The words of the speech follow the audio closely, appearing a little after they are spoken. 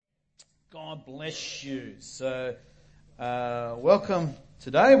God bless you. So, welcome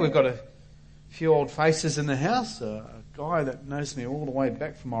today. We've got a few old faces in the house. A guy that knows me all the way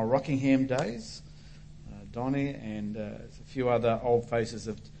back from my Rockingham days, Donnie, and a few other old faces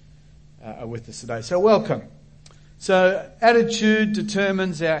that are with us today. So welcome. So attitude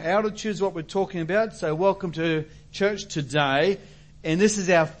determines our altitudes, what we're talking about. So welcome to church today. And this is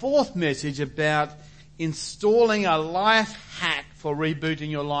our fourth message about installing a life hack for rebooting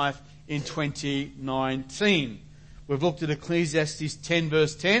your life in 2019. We've looked at Ecclesiastes 10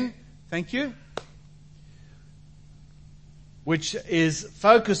 verse 10. Thank you. Which is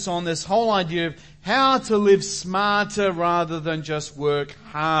focused on this whole idea of how to live smarter rather than just work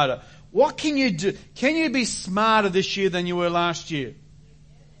harder. What can you do? Can you be smarter this year than you were last year?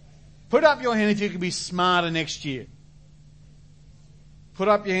 Put up your hand if you can be smarter next year. Put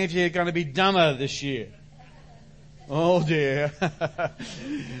up your hand if you're going to be dumber this year. Oh dear.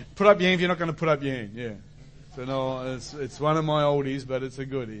 Put up your hand if you're not going to put up your hand. Yeah. So no, it's one of my oldies, but it's a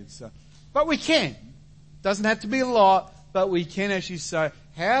goodie. But we can. Doesn't have to be a lot, but we can actually say,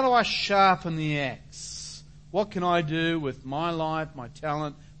 how do I sharpen the axe? What can I do with my life, my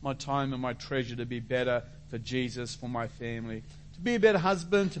talent, my time and my treasure to be better for Jesus, for my family, to be a better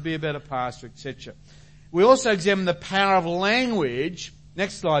husband, to be a better pastor, etc. We also examine the power of language.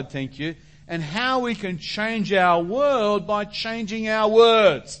 Next slide, thank you. And how we can change our world by changing our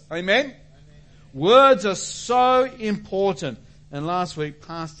words. Amen? Amen? Words are so important. And last week,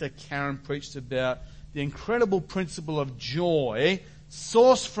 Pastor Karen preached about the incredible principle of joy,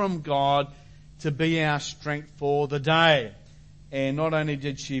 sourced from God, to be our strength for the day. And not only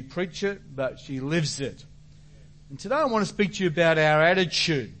did she preach it, but she lives it. And today I want to speak to you about our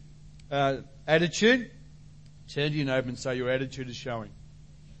attitude. Attitude? Turn to your neighbour and say, your attitude is showing.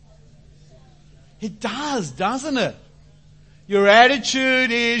 It does, doesn't it? Your attitude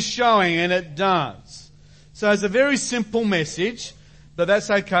is showing, and it does. So it's a very simple message, but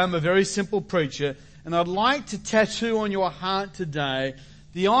that's okay. I'm a very simple preacher. And I'd like to tattoo on your heart today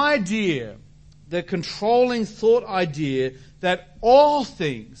the idea, the controlling thought idea, that all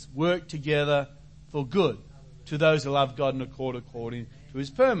things work together for good to those who love God and according to His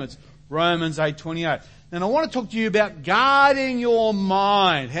purpose. Romans 8:28. And I want to talk to you about guarding your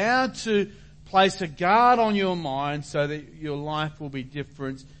mind, how to place a guard on your mind so that your life will be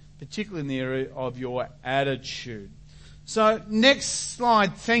different, particularly in the area of your attitude. So next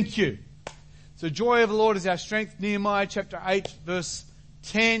slide, thank you. So joy of the Lord is our strength. Nehemiah chapter 8 verse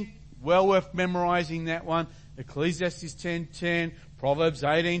 10. Well worth memorizing that one. Ecclesiastes 10:10, Proverbs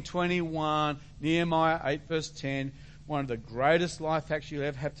 18:21, Nehemiah 8 verse 10. One of the greatest life hacks you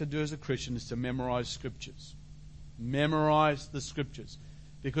ever have to do as a Christian is to memorize scriptures. Memorize the scriptures.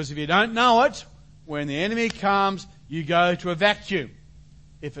 Because if you don't know it, when the enemy comes, you go to a vacuum.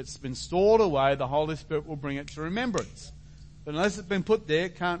 If it's been stored away, the Holy Spirit will bring it to remembrance. But unless it's been put there,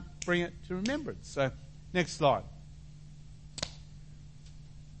 it can't bring it to remembrance. So, next slide.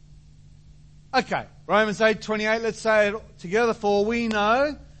 Okay, Romans 8:28, let's say it together. For we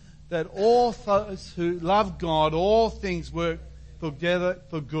know that all those who love God, all things work together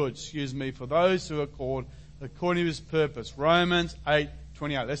for good, for those who are called according to His purpose. Romans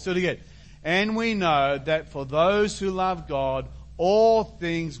 8:28. Let's do it again. And we know that for those who love God, all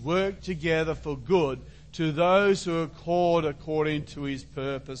things work together for good to those who are called according to His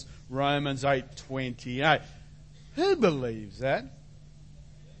purpose. Romans 8:28. Who believes that?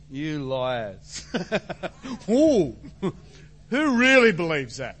 You liars. Ooh. Who really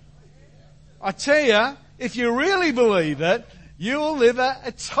believes that? I tell you, if you really believe it, you will live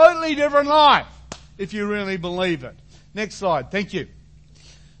a totally different life. If you really believe it. Next slide. Thank you.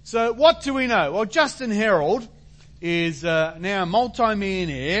 So what do we know? Well, Justin Harold is now a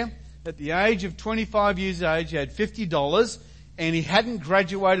multi-millionaire. At the age of 25 years of age, he had $50 and he hadn't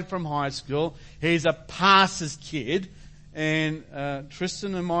graduated from high school. He's a pastor's kid. And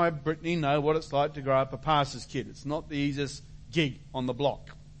Tristan and my Brittany know what it's like to grow up a pastor's kid. It's not the easiest gig on the block.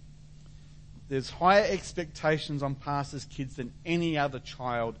 There's higher expectations on pastors' kids than any other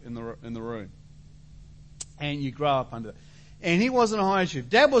child in the room. And you grow up under that. And he wasn't a high achiever.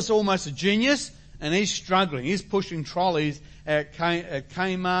 Dad was almost a genius, and he's struggling. He's pushing trolleys at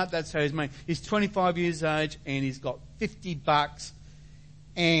Kmart. That's how he's made. He's 25 years of age, and he's got $50.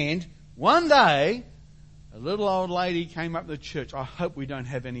 And one day, a little old lady came up to the church. I hope we don't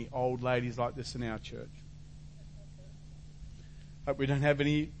have any old ladies like this in our church. Hope we don't have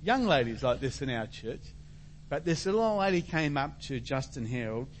any young ladies like this in our church. But this little old lady came up to Justin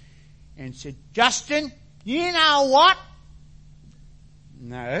Harold and said, Justin, you know what?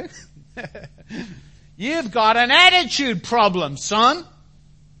 No. You've got an attitude problem, son.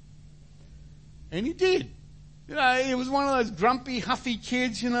 And he did. You know, he was one of those grumpy, huffy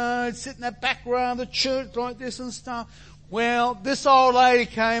kids, you know, sit in that back row of the church like this and stuff. Well, this old lady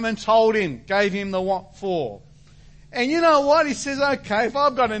came and told him, gave him the what for. And you know what? He says, okay, if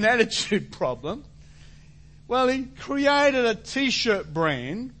I've got an attitude problem, well, he created a t-shirt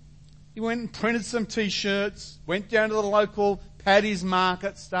brand. He went and printed some t-shirts, went down to the local Paddy's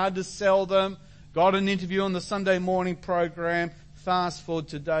market, started to sell them, got an interview on the Sunday morning program. Fast forward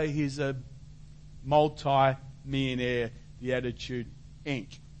today, he's a multi-millionaire, the Attitude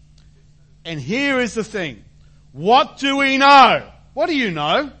Inc. And here is the thing. What do we know? What do you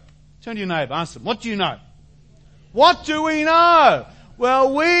know? Turn to your neighbour, ask them, what do you know? What do we know?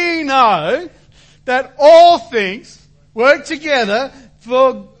 Well, we know that all things work together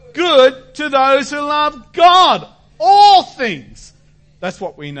for good to those who love God. All things. That's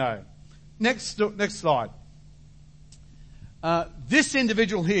what we know. Next slide. This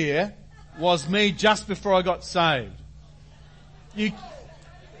individual here was me just before I got saved.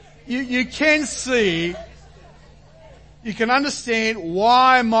 You can see, you can understand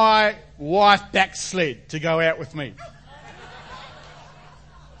why my wife backslid to go out with me.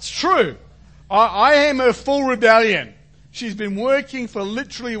 It's true. I am her full rebellion. She's been working for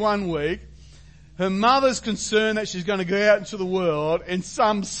literally 1 week. Her mother's concerned that she's going to go out into the world and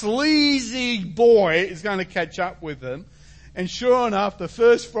some sleazy boy is going to catch up with them. And sure enough, the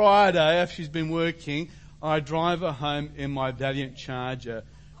first Friday after she's been working, I drive her home in my Valiant Charger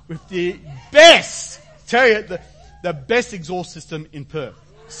with the best, tell you, the best exhaust system in Perth.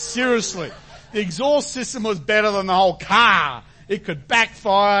 Seriously. The exhaust system was better than the whole car. It could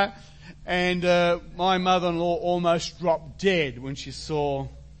backfire. And my mother-in-law almost dropped dead when she saw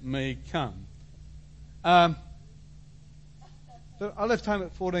me come. I left home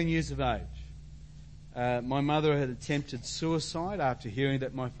at 14 years of age. My mother had attempted suicide after hearing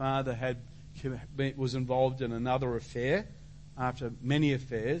that my father was involved in another affair, after many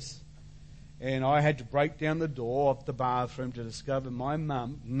affairs. And I had to break down the door of the bathroom to discover my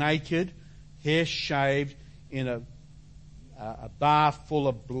mum, naked, hair shaved, in a bath full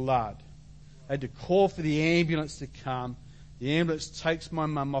of blood. I had to call for the ambulance to come. The ambulance takes my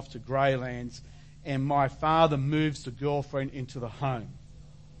mum off to Greylands, and my father moves the girlfriend into the home.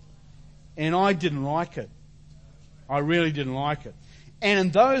 And I didn't like it. I really didn't like it. And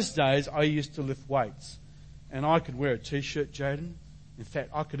in those days, I used to lift weights. And I could wear a t-shirt, Jaden. In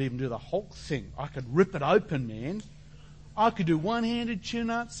fact, I could even do the Hulk thing. I could rip it open, man. I could do one-handed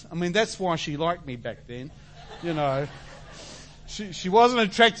chin-ups. I mean, that's why she liked me back then. You know, she wasn't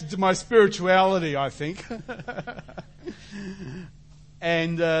attracted to my spirituality, I think.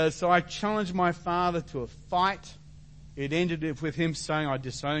 And so I challenged my father to a fight. It ended with him saying, I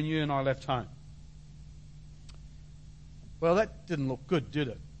disown you, and I left home. Well, that didn't look good, did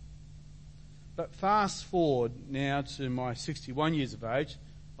it? But fast forward now to my 61 years of age.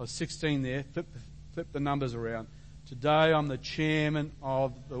 I was 16 there, flip the numbers around. Today I'm the chairman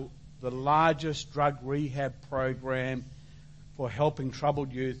of the largest drug rehab program for helping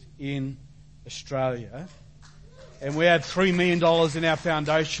troubled youth in Australia. And we have $3 million in our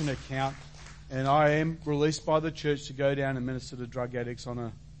foundation account. And I am released by the church to go down and minister to drug addicts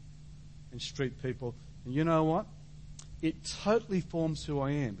and street people. And you know what? It totally forms who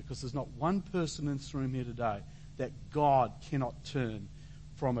I am, because there's not one person in this room here today that God cannot turn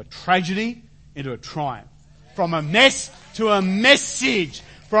from a tragedy into a triumph. From a mess to a message.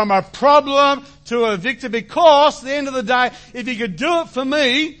 From a problem to a victory. Because at the end of the day, if He could do it for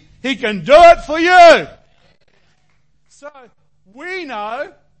me, He can do it for you. So we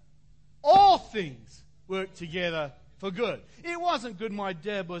know all things work together for good. It wasn't good my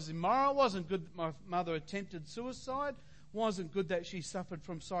dad was immoral. It wasn't good that my mother attempted suicide. It wasn't good that she suffered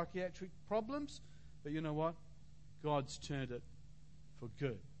from psychiatric problems. But you know what? God's turned it for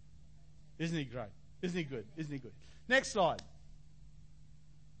good. Isn't He great? Isn't He good? Isn't He good? Next slide.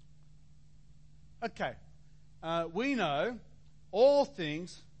 Okay. We know all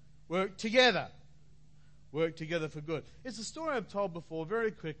things work together. Work together for good. It's a story I've told before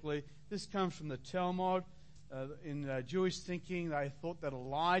very quickly. This comes from the Talmud. In Jewish thinking, they thought that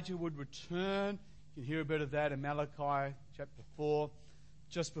Elijah would return. You can hear a bit of that in Malachi chapter 4,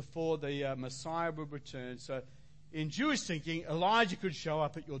 just before the Messiah would return. So in Jewish thinking, Elijah could show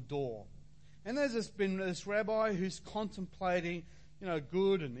up at your door. And there's been this rabbi who's contemplating,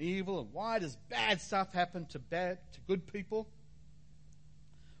 good and evil, and why does bad stuff happen to good people?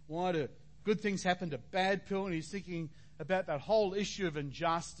 Why do good things happen to bad people? And he's thinking about that whole issue of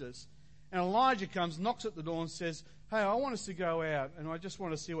injustice. And Elijah comes, knocks at the door and says, hey, I want us to go out and I just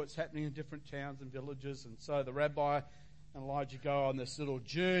want to see what's happening in different towns and villages. And so the rabbi and Elijah go on this little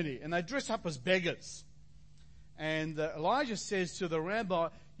journey. And they dress up as beggars. And Elijah says to the rabbi,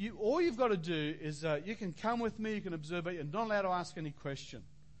 all you've got to do is you can come with me, you can observe, but you're not allowed to ask any question.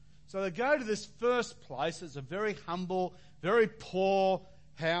 So they go to this first place. It's a very humble, very poor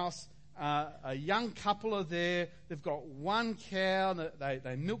house. A young couple are there. They've got one cow.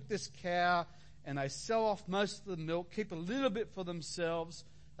 They milk this cow, and they sell off most of the milk, keep a little bit for themselves.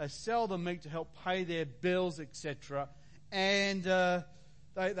 They sell the meat to help pay their bills, etc. And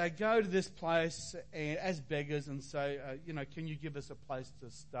they go to this place as beggars and say, can you give us a place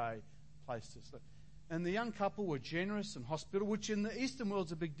to stay, place to sleep? And the young couple were generous and hospitable, which in the Eastern world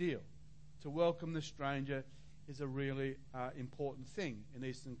is a big deal. To welcome the stranger is a really important thing in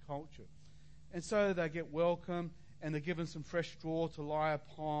Eastern culture. And so they get welcome, and they're given some fresh straw to lie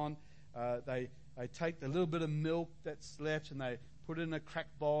upon. They take the little bit of milk that's left, and they put it in a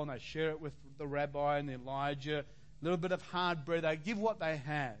cracked bowl, and they share it with the rabbi and Elijah. A little bit of hard bread. They give what they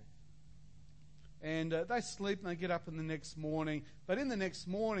have. And they sleep, and they get up in the next morning. But in the next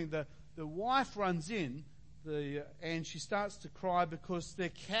morning, the wife runs in, and she starts to cry because their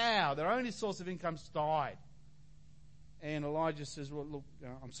cow, their only source of income's died. And Elijah says, well, look,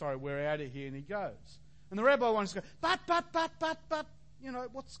 I'm sorry, we're out of here. And he goes. And the rabbi wants to go, but,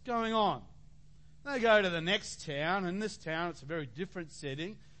 what's going on? They go to the next town. In this town, it's a very different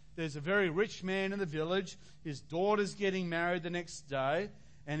setting. There's a very rich man in the village. His daughter's getting married the next day.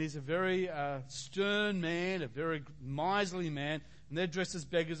 And he's a very stern man, a very miserly man. And they're dressed as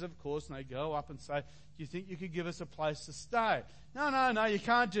beggars, of course. And they go up and say, do you think you could give us a place to stay? No, you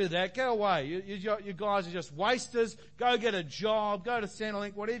can't do that. Go away. You guys are just wasters. Go get a job. Go to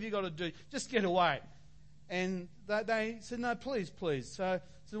Centrelink. Whatever you got to do. Just get away. And they said, no, please. So I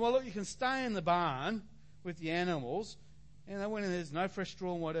said, well, look, you can stay in the barn with the animals. And they went in, there's no fresh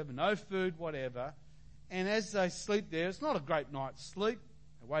straw and whatever, no food, whatever. And as they sleep there, it's not a great night's sleep.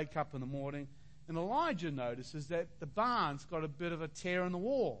 They wake up in the morning, and Elijah notices that the barn's got a bit of a tear in the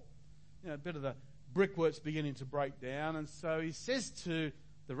wall. A bit of the brickwork's beginning to break down. And so he says to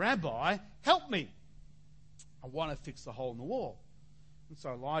the rabbi, help me. I want to fix the hole in the wall. And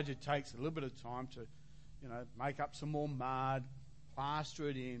so Elijah takes a little bit of time to, make up some more mud, plaster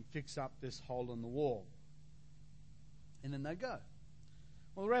it in, fix up this hole in the wall. And then they go.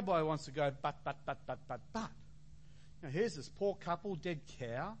 Well, the rabbi wants to go, but. Now, here's this poor couple, dead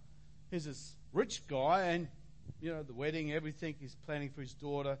cow. Here's this rich guy, and, the wedding, everything he's planning for his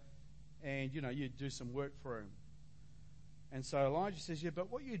daughter, and, you do some work for him. And so Elijah says, yeah,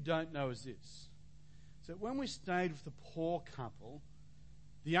 but what you don't know is this. So when we stayed with the poor couple,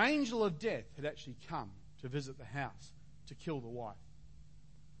 the angel of death had actually come to visit the house to kill the wife.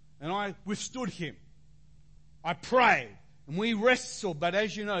 And I withstood him. I prayed. And we wrestled, but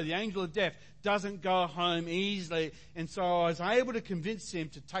as you know, the angel of death doesn't go home easily. And so I was able to convince him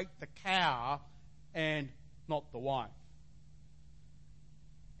to take the cow and not the wife.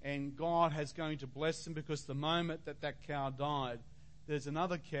 And God is going to bless him because the moment that cow died, there's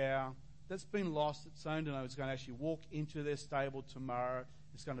another cow that's been lost. It's owned, and it's going to actually walk into their stable tomorrow.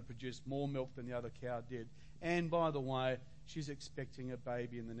 It's going to produce more milk than the other cow did. And by the way, she's expecting a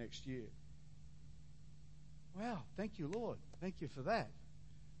baby in the next year. Wow, thank you, Lord. Thank you for that.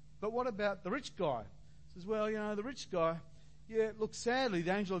 But what about the rich guy? He says, well, the rich guy, look, sadly,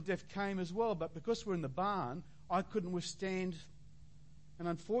 the angel of death came as well, but because we're in the barn, I couldn't withstand. And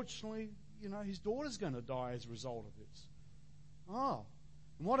unfortunately, his daughter's going to die as a result of this. Oh,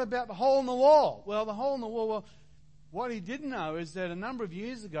 and what about the hole in the wall? Well, the hole in the wall, what he didn't know is that a number of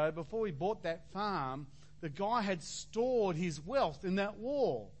years ago, before he bought that farm, the guy had stored his wealth in that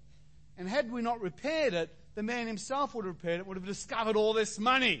wall. And had we not repaired it, the man himself would have repaired it, would have discovered all this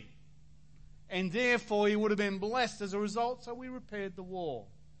money. And therefore he would have been blessed as a result, so we repaired the wall.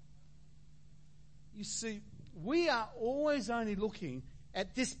 You see, we are always only looking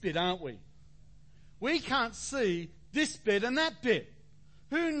at this bit, aren't we? We can't see this bit and that bit.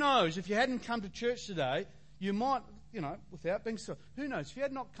 Who knows, if you hadn't come to church today, you might, without being so, who knows, if you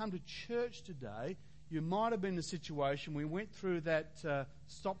had not come to church today, you might have been in a situation where you went through that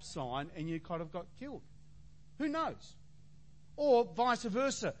stop sign and you kind of got killed. Who knows? Or vice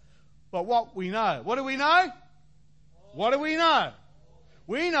versa. But what we know. What do we know? What do we know?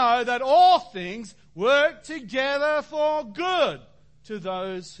 We know that all things work together for good to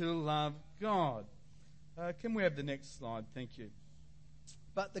those who love God. Can we have the next slide? Thank you.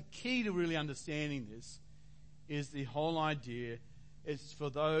 But the key to really understanding this is the whole idea is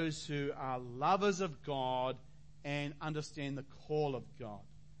for those who are lovers of God and understand the call of God.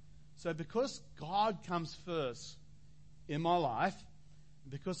 So because God comes first in my life,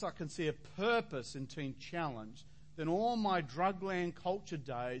 because I can see a purpose in being challenged, than all my drugland culture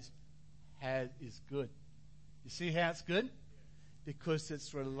days is good. You see how it's good? Because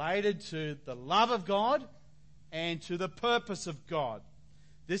it's related to the love of God and to the purpose of God.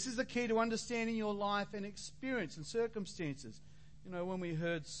 This is the key to understanding your life and experience and circumstances. You know, when we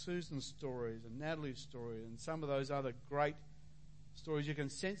heard Susan's stories and Natalie's story and some of those other great stories, you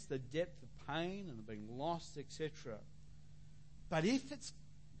can sense the depth of pain and being lost, etc. But if it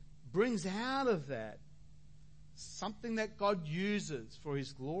brings out of that something that God uses for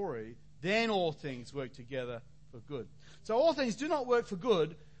His glory, then all things work together for good. So all things do not work for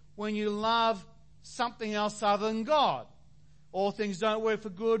good when you love something else other than God. All things don't work for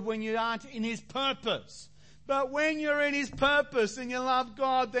good when you aren't in His purpose. But when you're in His purpose and you love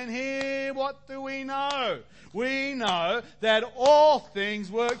God, then here, what do we know? We know that all things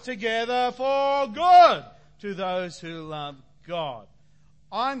work together for good to those who love God.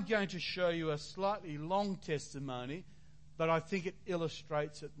 I'm going to show you a slightly long testimony, but I think it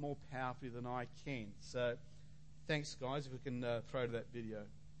illustrates it more powerfully than I can. So, thanks guys, if we can throw to that video.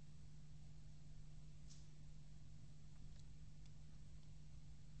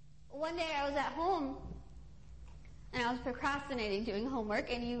 One day I was at home and I was procrastinating doing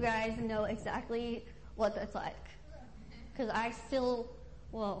homework, and you guys know exactly what that's like. Because I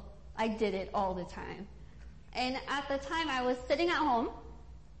did it all the time. And at the time I was sitting at home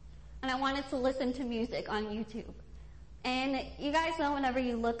and I wanted to listen to music on YouTube. And you guys know whenever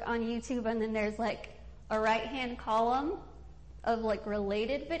you look on YouTube and then there's like a right-hand column of like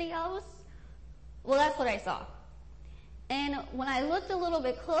related videos? Well, that's what I saw. And when I looked a little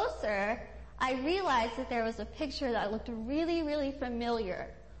bit closer, I realized that there was a picture that looked really, really familiar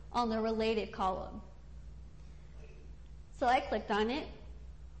on the related column. So I clicked on it,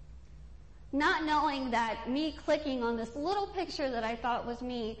 not knowing that me clicking on this little picture that I thought was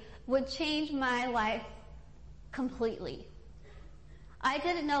me would change my life completely. I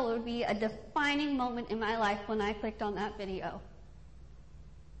didn't know it would be a defining moment in my life when I clicked on that video.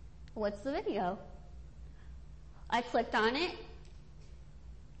 What's the video? I clicked on it.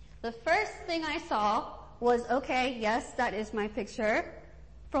 The first thing I saw was, okay, yes, that is my picture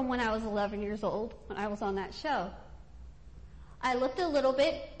from when I was 11 years old, when I was on that show. I looked a little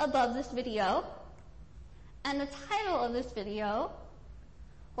bit above this video, and the title of this video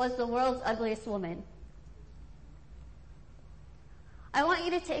was The World's Ugliest Woman. I want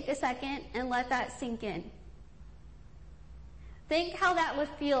you to take a second and let that sink in. Think how that would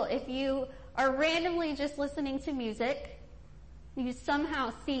feel if you are randomly just listening to music, you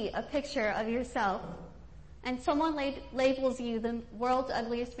somehow see a picture of yourself, and someone labels you the world's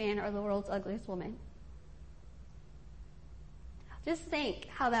ugliest man or the world's ugliest woman. Just think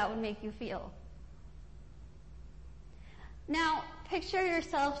how that would make you feel. Now, picture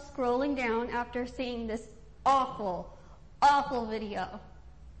yourself scrolling down after seeing this awful, awful video.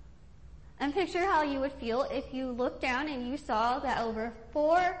 And picture how you would feel if you looked down and you saw that over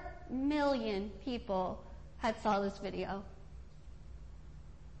 4 million people had saw this video.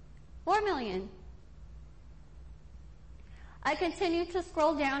 4 million. I continued to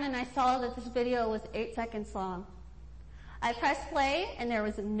scroll down and I saw that this video was 8 seconds long. I pressed play and there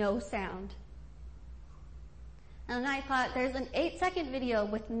was no sound. And I thought, there's an 8-second video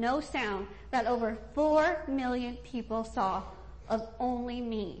with no sound that over 4 million people saw of only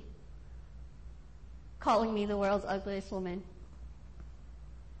me calling me the world's ugliest woman.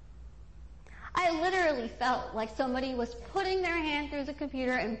 I literally felt like somebody was putting their hand through the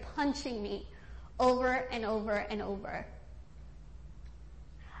computer and punching me over and over and over.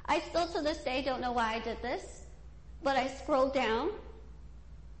 I still to this day don't know why I did this, but I scrolled down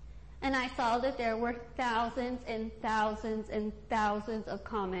and I saw that there were thousands and thousands and thousands of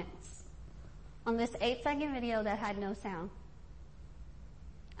comments on this 8-second video that had no sound.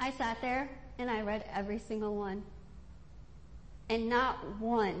 I sat there and I read every single one. And not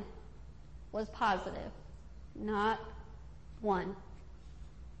one was positive. Not one.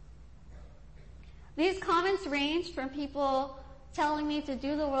 These comments ranged from people telling me to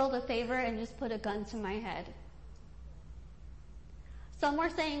do the world a favor and just put a gun to my head. Some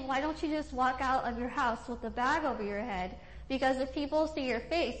were saying, why don't you just walk out of your house with a bag over your head? Because if people see your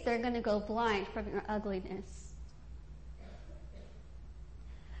face, they're going to go blind from your ugliness.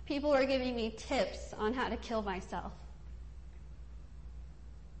 People were giving me tips on how to kill myself.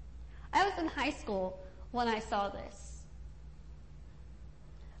 I was in high school when I saw this.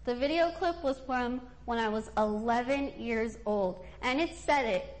 The video clip was from when I was 11 years old, and it said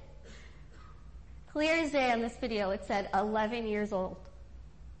it. Clear as day on this video, it said 11 years old.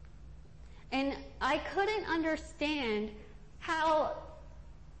 And I couldn't understand how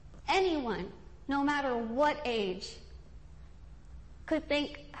anyone, no matter what age, could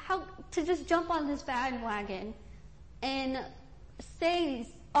think how to just jump on this bandwagon and say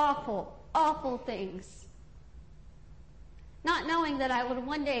these awful, awful things, not knowing that I would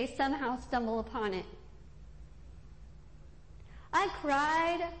one day somehow stumble upon it. I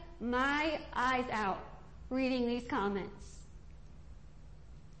cried my eyes out reading these comments.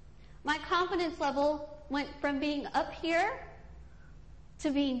 My confidence level went from being up here to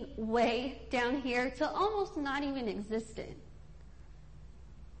being way down here to almost not even existent.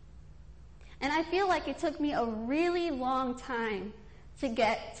 And I feel like it took me a really long time to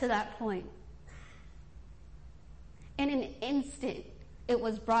get to that point. In an instant, it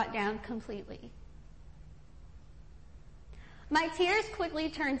was brought down completely. My tears quickly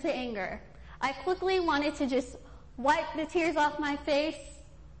turned to anger. I quickly wanted to just wipe the tears off my face,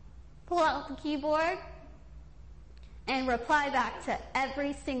 pull out the keyboard, and reply back to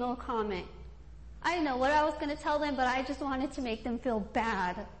every single comment. I didn't know what I was going to tell them, but I just wanted to make them feel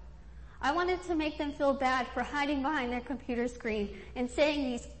bad. I wanted to make them feel bad for hiding behind their computer screen and saying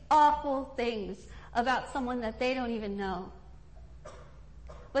these awful things about someone that they don't even know.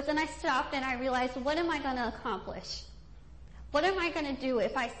 But then I stopped and I realized, what am I going to accomplish? What am I going to do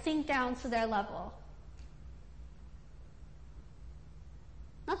if I sink down to their level?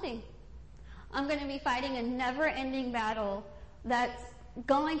 Nothing. I'm going to be fighting a never-ending battle that's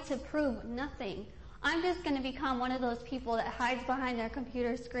going to prove nothing. I'm just going to become one of those people that hides behind their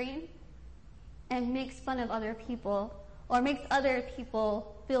computer screen and makes fun of other people or makes other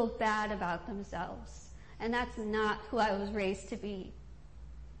people feel bad about themselves. And that's not who I was raised to be.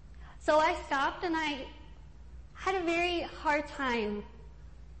 So I stopped and I had a very hard time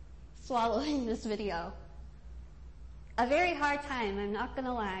swallowing this video. A very hard time, I'm not going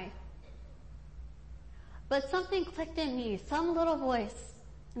to lie. But something clicked in me, some little voice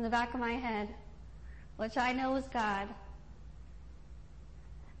in the back of my head, which I know is God.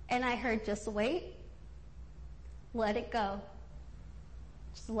 And I heard, just wait, let it go.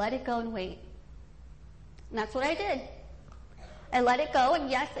 Just let it go and wait. And that's what I did. I let it go,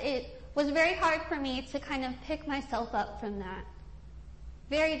 and yes, it was very hard for me to kind of pick myself up from that.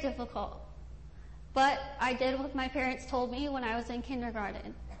 Very difficult. But I did what my parents told me when I was in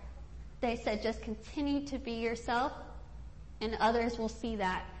kindergarten. They said, just continue to be yourself, and others will see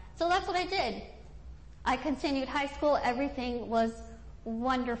that. So that's what I did. I continued high school. Everything was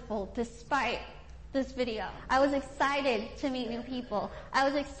wonderful despite this video. I was excited to meet new people. I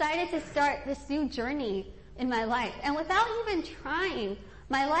was excited to start this new journey in my life. And without even trying,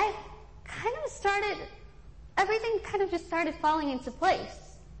 my life everything kind of just started falling into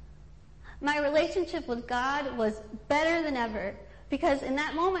place. My relationship with God was better than ever. Because in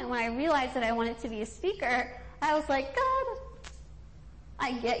that moment when I realized that I wanted to be a speaker, I was like, God,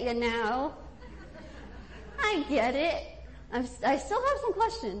 I get you now. I get it. I still have some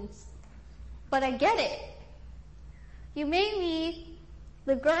questions, but I get it. You made me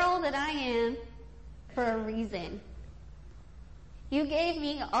the girl that I am for a reason. You gave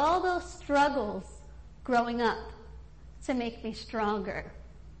me all those struggles growing up to make me stronger.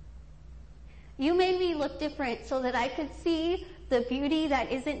 You made me look different so that I could see the beauty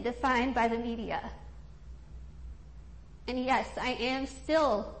that isn't defined by the media. And yes, I am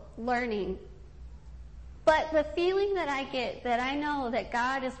still learning. But the feeling that I get, that I know that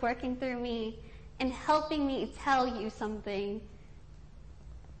God is working through me and helping me tell you something,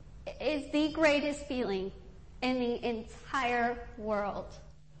 is the greatest feeling in the entire world.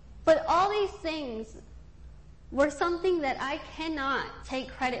 But all these things were something that I cannot take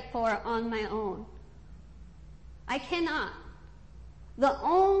credit for on my own. I cannot. The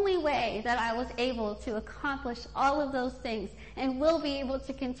only way that I was able to accomplish all of those things and will be able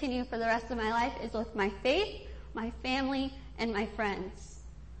to continue for the rest of my life is with my faith, my family, and my friends.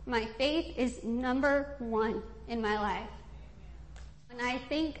 My faith is number one in my life. And I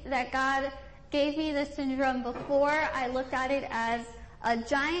think that God gave me this syndrome before. I looked at it as a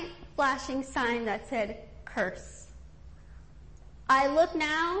giant flashing sign that said, curse. I look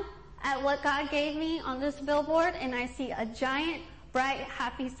now at what God gave me on this billboard and I see a giant, bright,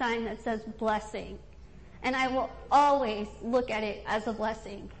 happy sign that says blessing. And I will always look at it as a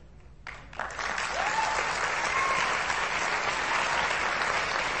blessing.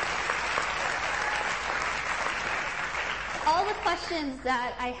 All the questions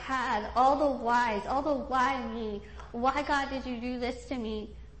that I had, all the whys, all the why me, why God did you do this to me,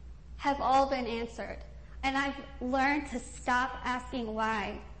 have all been answered. And I've learned to stop asking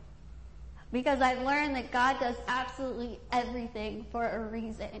why. Because I've learned that God does absolutely everything for a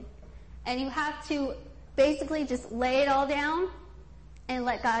reason. And you have to basically just lay it all down and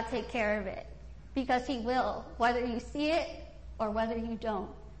let God take care of it. because he will, whether you see it or whether you don't.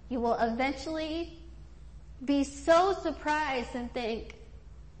 You will eventually be so surprised and think,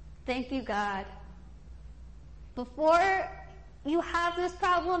 thank you, God. Before you have this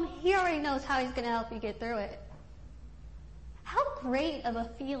problem, he already knows how he's going to help you get through it. How great of a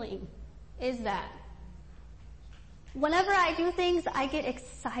feeling is that? Whenever I do things, I get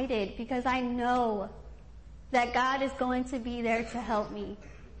excited because I know that God is going to be there to help me.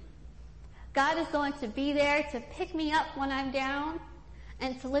 God is going to be there to pick me up when I'm down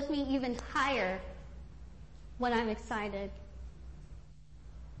and to lift me even higher when I'm excited.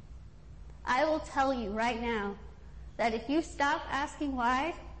 I will tell you right now that if you stop asking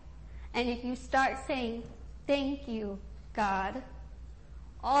why, and if you start saying, thank you, God,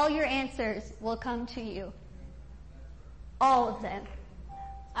 all your answers will come to you. All of them.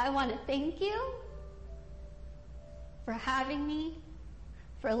 I want to thank you for having me,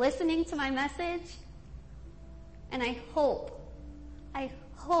 for listening to my message, and I hope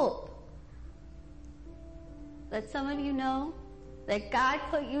that some of you know that God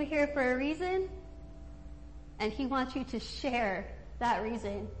put you here for a reason, and he wants you to share that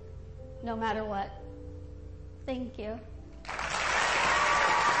reason no matter what. Thank you.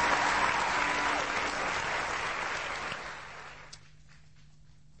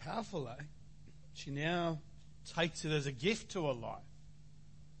 Powerful, eh? She now takes it as a gift to her life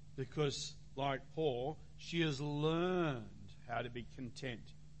because, like Paul, she has learned how to be content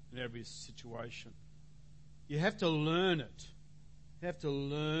in every situation. You have to learn it. You have to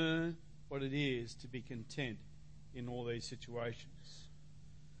learn what it is to be content in all these situations.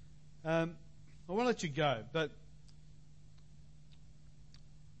 I want to let you go, but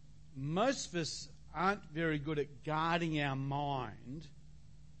most of us aren't very good at guarding our mind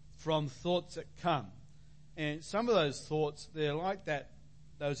from thoughts that come. And some of those thoughts, they're like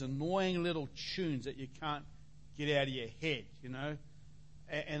those annoying little tunes that you can't get out of your head, you know,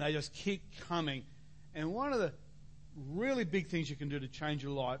 and they just keep coming. And one of the really big things you can do to change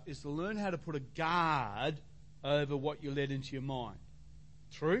your life is to learn how to put a guard over what you let into your mind.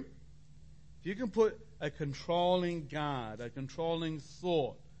 True? If you can put a controlling guard, a controlling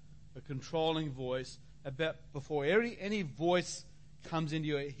thought, a controlling voice about before any voice comes into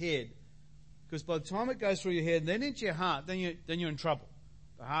your head, because by the time it goes through your head and then into your heart, then you're in trouble.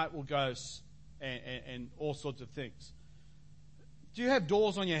 The heart will go and all sorts of things. Do you have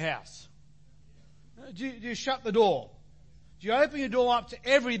doors on your house? Do you shut the door? Do you open your door up to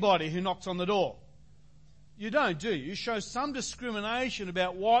everybody who knocks on the door? You don't, do you? You show some discrimination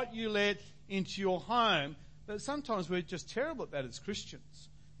about what you let into your home, but sometimes we're just terrible at that as Christians.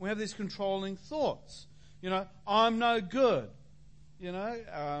 We have these controlling thoughts. You know, I'm no good. You know,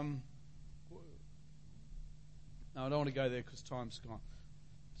 no, I don't want to go there because time's gone.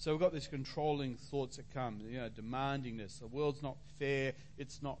 So we've got these controlling thoughts that come, you know, demandingness. The world's not fair.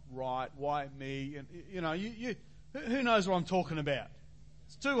 It's not right. Why me? And, you know, who knows what I'm talking about?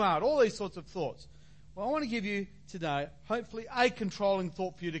 It's too hard. All these sorts of thoughts. Well, I want to give you today, hopefully, a controlling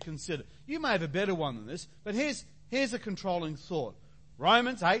thought for you to consider. You may have a better one than this, but here's a controlling thought.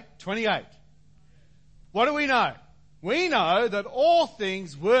 Romans 8:28. What do we know? We know that all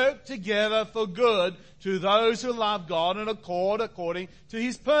things work together for good to those who love God and according to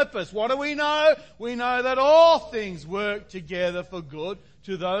his purpose. What do we know? We know that all things work together for good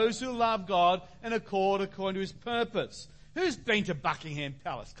to those who love God and according to his purpose. Who's been to Buckingham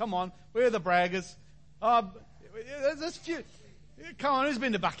Palace? Come on, we're the braggers. There's a few. Come on, who's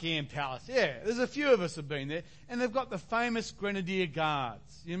been to Buckingham Palace? Yeah, there's a few of us have been there. And they've got the famous Grenadier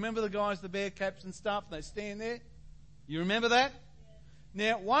Guards. You remember the guys, the bear caps and stuff? They stand there. You remember that?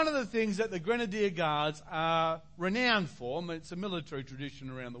 Now, one of the things that the Grenadier Guards are renowned for, I mean, it's a military tradition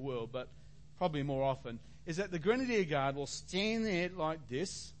around the world, but probably more often, is that the Grenadier Guard will stand there like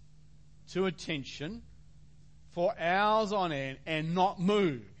this, to attention, for hours on end and not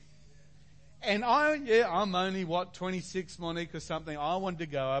move. And I'm only, 26, Monique, or something. I wanted to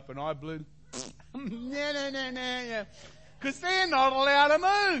go up and I blew, no. Because they're not allowed to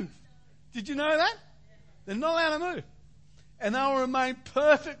move. Did you know that? They're not allowed to move. And they'll remain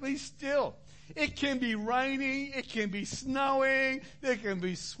perfectly still. It can be raining, it can be snowing, there can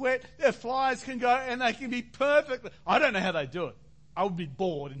be sweat, their flies can go, and they can be perfectly... I don't know how they do it. I would be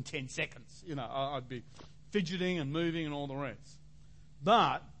bored in 10 seconds. You know, I'd be fidgeting and moving and all the rest.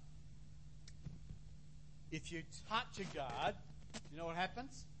 But if you touch a guard, you know what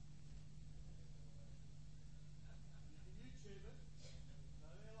happens?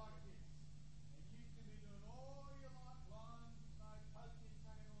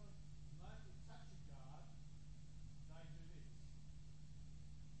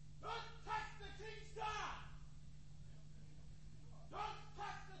 Touch the king!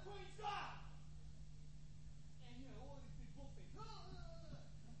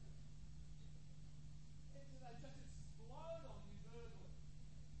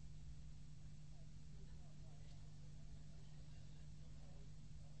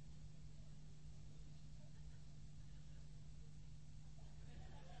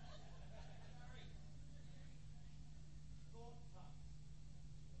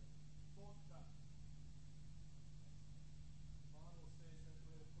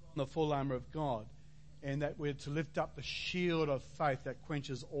 the full armour of God, and that we're to lift up the shield of faith that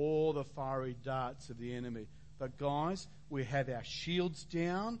quenches all the fiery darts of the enemy. But guys, we have our shields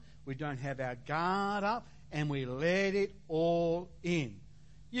down, we don't have our guard up, and we let it all in.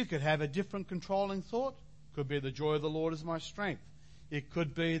 You could have a different controlling thought. Could be the joy of the Lord is my strength. It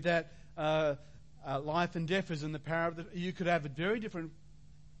could be that life and death is in the power of the... You could have a very different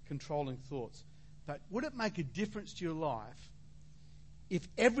controlling thoughts. But would it make a difference to your life if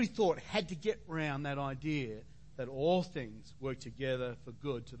every thought had to get round that idea that all things work together for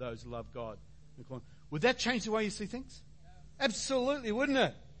good to those who love God? Would that change the way you see things? Absolutely, wouldn't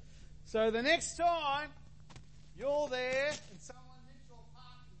it? So the next time you're there and someone hits your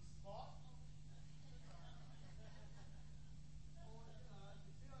parking spot, or you're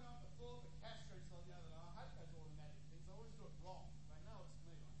feeling on the floor for cash register the other day, I hate those automatic things. I always do it wrong. They know it's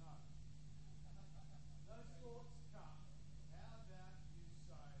me, I know. Those thoughts come. How about you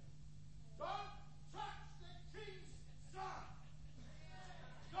say, don't touch the king's son.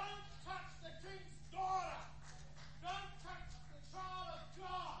 Don't touch the king's daughter. Don't touch the child of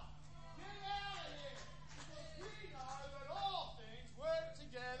God. Get out of here. Because we know that all things work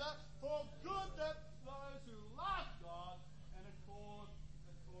together for good to those who love God and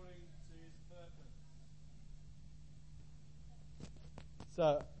according to his purpose.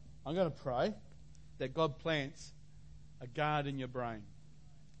 So, I'm going to pray that God plants a guard in your brain.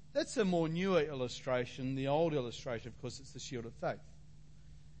 That's a more newer illustration. The old illustration, of course, it's the shield of faith.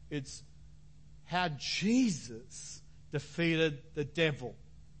 It's how Jesus defeated the devil.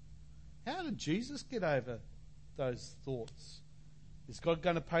 How did Jesus get over those thoughts? Is God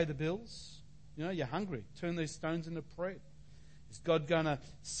going to pay the bills? You know, you're hungry. Turn these stones into bread. Is God going to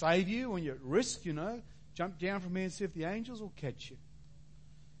save you when you're at risk? You know, jump down from here and see if the angels will catch you.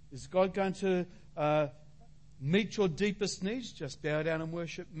 Is God going to meet your deepest needs? Just bow down and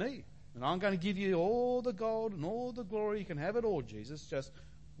worship me. And I'm going to give you all the gold and all the glory. You can have it all, Jesus. Just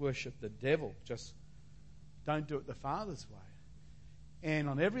worship the devil. Just don't do it the Father's way. And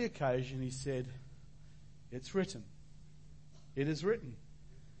on every occasion he said, it's written. It is written.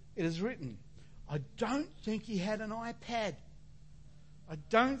 It is written. I don't think he had an iPad. I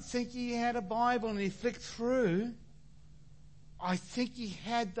don't think he had a Bible and he flicked through. I think he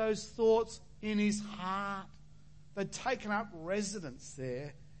had those thoughts in his heart. They'd taken up residence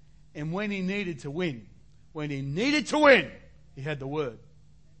there. And when he needed to win, he had the word.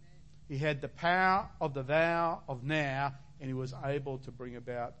 He had the power of the thou of now, and he was able to bring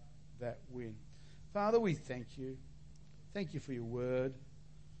about that win. Father, we thank you. Thank you for your word.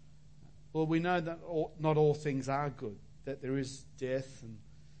 Lord, we know that not all things are good, that there is death and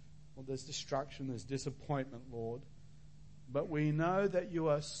there's destruction, there's disappointment, Lord. But we know that you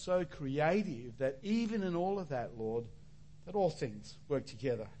are so creative that even in all of that, Lord, that all things work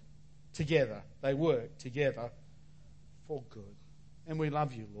together. Together. They work together for good. And we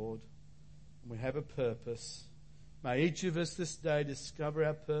love you, Lord. And we have a purpose. May each of us this day discover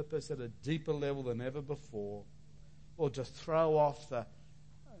our purpose at a deeper level than ever before. Lord, just throw off the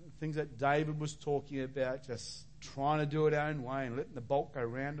things that David was talking about, just trying to do it our own way and letting the bolt go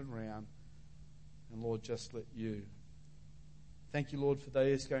round and round. And Lord, just let you. Thank you, Lord, for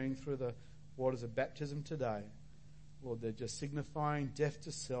those going through the waters of baptism today. Lord, they're just signifying death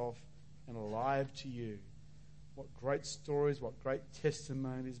to self and alive to you. What great stories, what great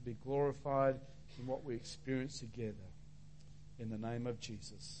testimonies be glorified in what we experience together. In the name of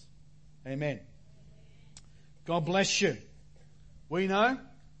Jesus. Amen. God bless you. We know.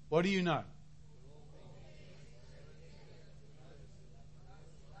 What do you know?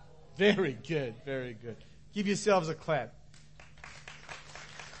 Very good, very good. Give yourselves a clap.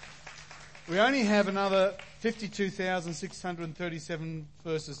 We only have another 52,637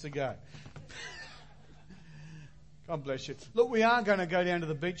 verses to go. God bless you. Look, we are going to go down to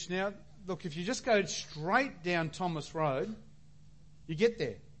the beach now. Look, if you just go straight down Thomas Road, you get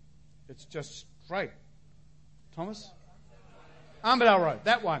there. It's just straight. Thomas? Armadale Road,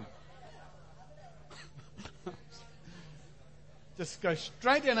 that one. Just go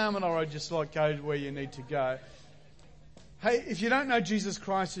straight down Armadale Road, just like go where you need to go. Hey, if you don't know Jesus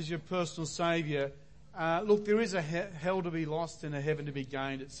Christ as your personal Saviour, look, there is a hell to be lost and a heaven to be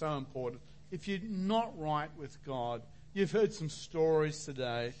gained. It's so important. If you're not right with God, you've heard some stories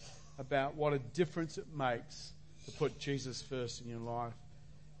today about what a difference it makes to put Jesus first in your life.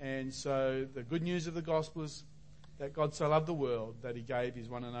 And so the good news of the gospel is that God so loved the world that he gave his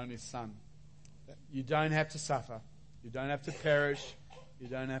one and only Son. You don't have to suffer. You don't have to perish. You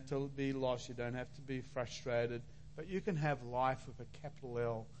don't have to be lost. You don't have to be frustrated. But you can have life with a capital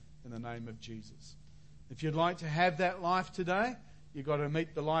L in the name of Jesus. If you'd like to have that life today, you've got to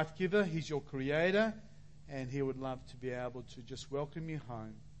meet the life giver. He's your creator, and he would love to be able to just welcome you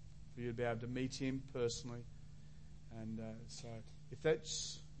home, for you to be able to meet him personally. And so if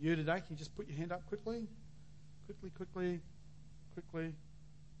that's you today, can you just put your hand up quickly? Quickly.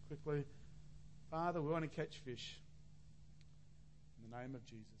 Father, we want to catch fish. In the name of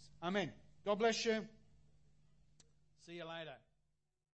Jesus. Amen. God bless you. See you later.